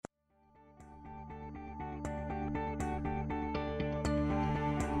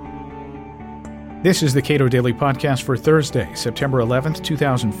This is the Cato Daily Podcast for Thursday, September 11th,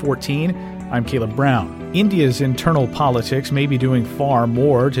 2014. I'm Caleb Brown. India's internal politics may be doing far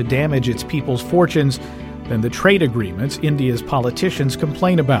more to damage its people's fortunes than the trade agreements India's politicians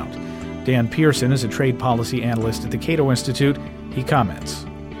complain about. Dan Pearson is a trade policy analyst at the Cato Institute. He comments.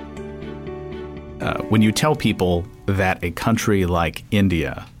 When you tell people that a country like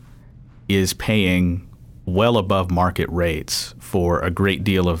India is paying well above market rates for a great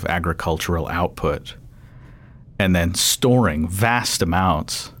deal of agricultural output and then storing vast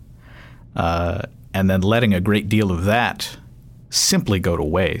amounts and then letting a great deal of that simply go to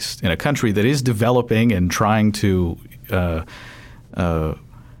waste in a country that is developing and trying to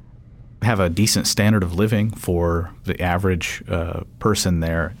have a decent standard of living for the average person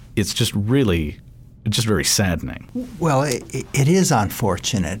there, it's just very saddening. Well, it is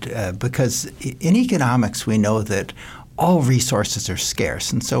unfortunate because in economics we know that all resources are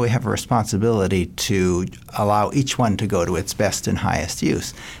scarce, and so we have a responsibility to allow each one to go to its best and highest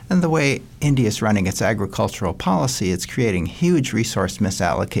use. And the way India is running its agricultural policy, it's creating huge resource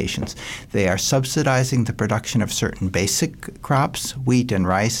misallocations. They are subsidizing the production of certain basic crops, wheat and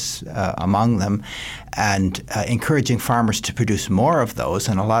rice among them, and encouraging farmers to produce more of those,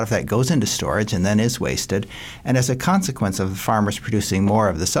 and a lot of that goes into storage and then is wasted. And as a consequence of the farmers producing more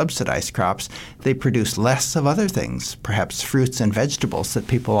of the subsidized crops, they produce less of other things, perhaps fruits and vegetables that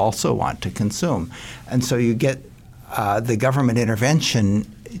people also want to consume. And so you get the government intervention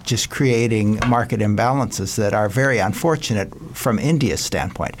just creating market imbalances that are very unfortunate from India's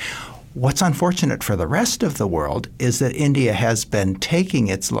standpoint. What's unfortunate for the rest of the world is that India has been taking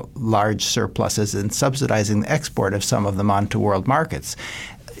its large surpluses and subsidizing the export of some of them onto world markets,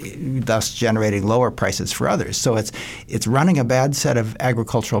 thus generating lower prices for others. So it's running a bad set of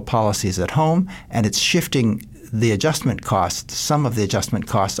agricultural policies at home, and it's shifting the adjustment costs, some of the adjustment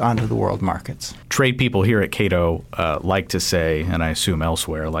costs, onto the world markets. Trade people here at Cato like to say, and I assume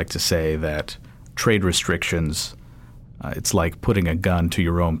elsewhere, like to say that trade restrictions it's like putting a gun to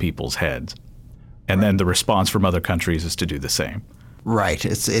your own people's heads. And then the response from other countries is to do the same. Right.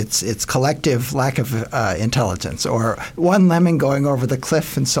 It's collective lack of intelligence, or one lemming going over the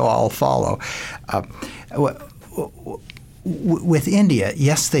cliff and so all follow. With India,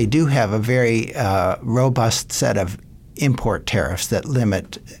 yes, they do have a very robust set of import tariffs that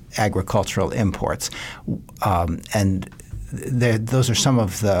limit agricultural imports. And those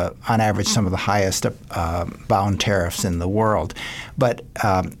are on average, some of the highest bound tariffs in the world. But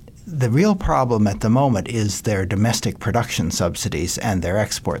the real problem at the moment is their domestic production subsidies and their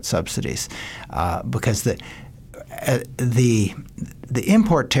export subsidies, because the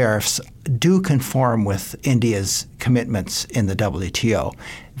import tariffs do conform with India's commitments in the WTO.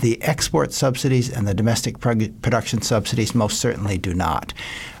 The export subsidies and the domestic production subsidies most certainly do not.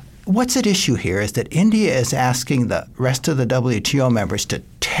 What's at issue here is that India is asking the rest of the WTO members to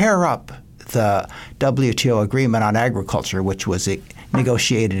tear up the WTO agreement on agriculture, which was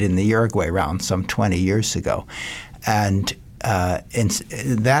negotiated in the Uruguay round some 20 years ago. And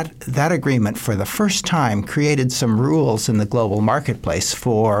that agreement, for the first time, created some rules in the global marketplace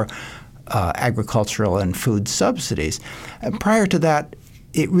for agricultural and food subsidies. And prior to that,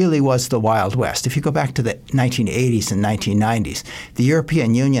 it really was the Wild West. If you go back to the 1980s and 1990s, the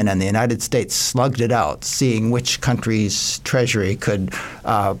European Union and the United States slugged it out, seeing which country's treasury could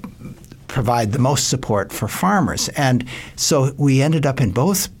provide the most support for farmers. And so we ended up in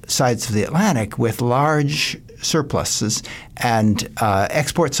both sides of the Atlantic with large surpluses and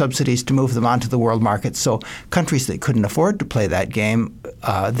export subsidies to move them onto the world market. So countries that couldn't afford to play that game,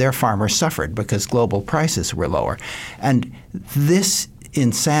 their farmers suffered because global prices were lower. And this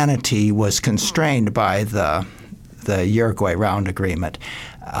insanity was constrained by the Uruguay round agreement.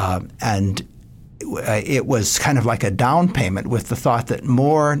 And it was kind of like a down payment with the thought that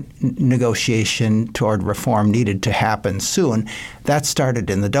more negotiation toward reform needed to happen soon. That started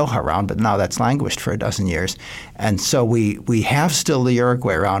in the Doha round, but now that's languished for a dozen years. And so we have still the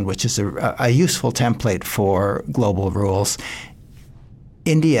Uruguay round, which is a useful template for global rules.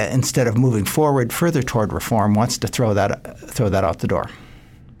 India, instead of moving forward further toward reform, wants to throw that out the door.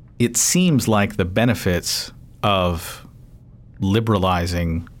 It seems like the benefits of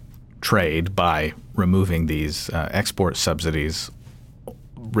liberalizing trade by removing these export subsidies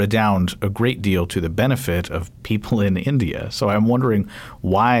redound a great deal to the benefit of people in India. So I'm wondering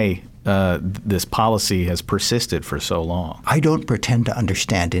why this policy has persisted for so long. I don't pretend to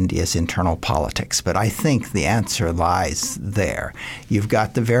understand India's internal politics, but I think the answer lies there. You've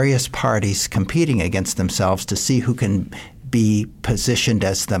got the various parties competing against themselves to see who can be positioned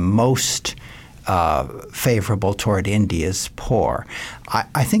as the most favorable toward India's poor.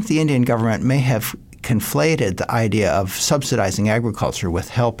 I think the Indian government may have conflated the idea of subsidizing agriculture with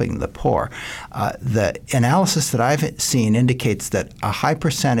helping the poor. The analysis that I've seen indicates that a high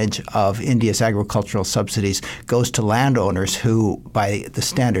percentage of India's agricultural subsidies goes to landowners who, by the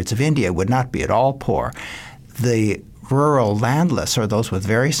standards of India, would not be at all poor. The rural landless, or those with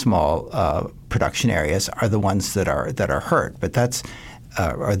very small production areas, are the ones that are hurt. But that's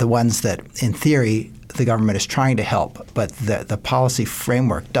are the ones that, in theory, the government is trying to help, but the policy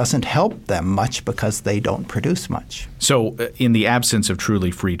framework doesn't help them much because they don't produce much. So in the absence of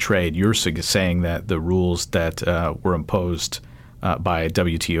truly free trade, you're saying that the rules that were imposed by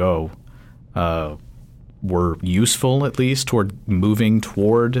WTO were useful, at least, toward moving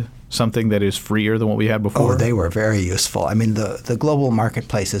toward something that is freer than what we had before? Oh, they were very useful. I mean, the global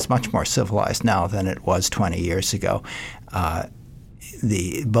marketplace is much more civilized now than it was 20 years ago.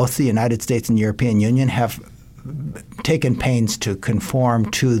 Both the United States and European Union have taken pains to conform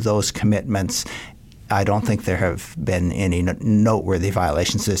to those commitments. I don't think there have been any noteworthy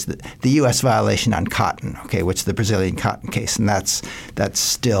violations. There's the U.S. violation on cotton, which is the Brazilian cotton case, and that's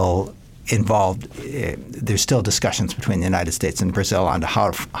still involved. There's still discussions between the United States and Brazil on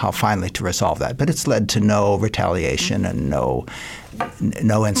how finally to resolve that. But it's led to no retaliation and no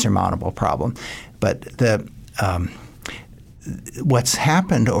insurmountable problem. But what's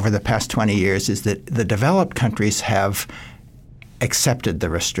happened over the past 20 years is that the developed countries have accepted the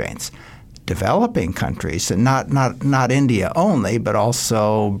restraints. Developing countries, and not India only, but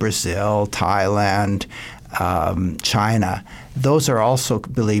also Brazil, Thailand, China, those are also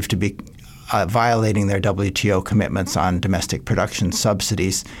believed to be violating their WTO commitments on domestic production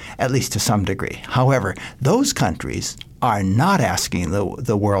subsidies, at least to some degree. However, those countries are not asking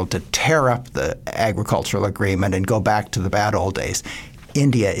the world to tear up the agricultural agreement and go back to the bad old days.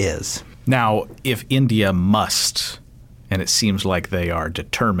 India is. Now, if India must, and it seems like they are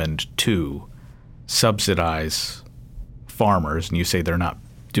determined to, subsidize farmers, and you say they're not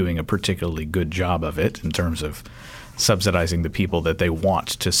doing a particularly good job of it in terms of subsidizing the people that they want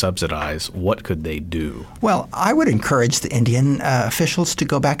to subsidize, what could they do? Well, I would encourage the Indian officials to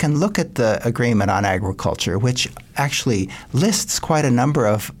go back and look at the agreement on agriculture, which actually lists quite a number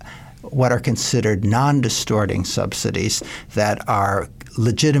of what are considered non-distorting subsidies that are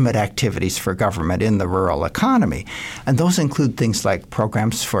legitimate activities for government in the rural economy. And those include things like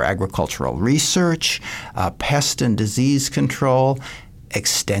programs for agricultural research, pest and disease control,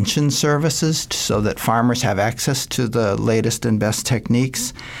 extension services so that farmers have access to the latest and best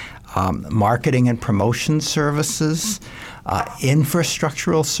techniques, marketing and promotion services,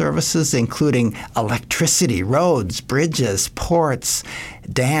 infrastructural services, including electricity, roads, bridges, ports,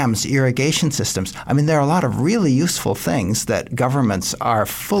 dams, irrigation systems. I mean, there are a lot of really useful things that governments are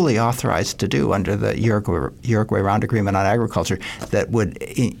fully authorized to do under the Uruguay Round Agreement on Agriculture that would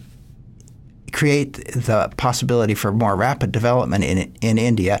create the possibility for more rapid development in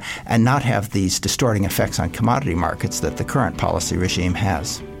India and not have these distorting effects on commodity markets that the current policy regime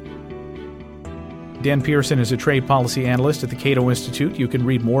has. Dan Pearson is a trade policy analyst at the Cato Institute. You can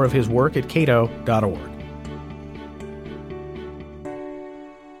read more of his work at cato.org.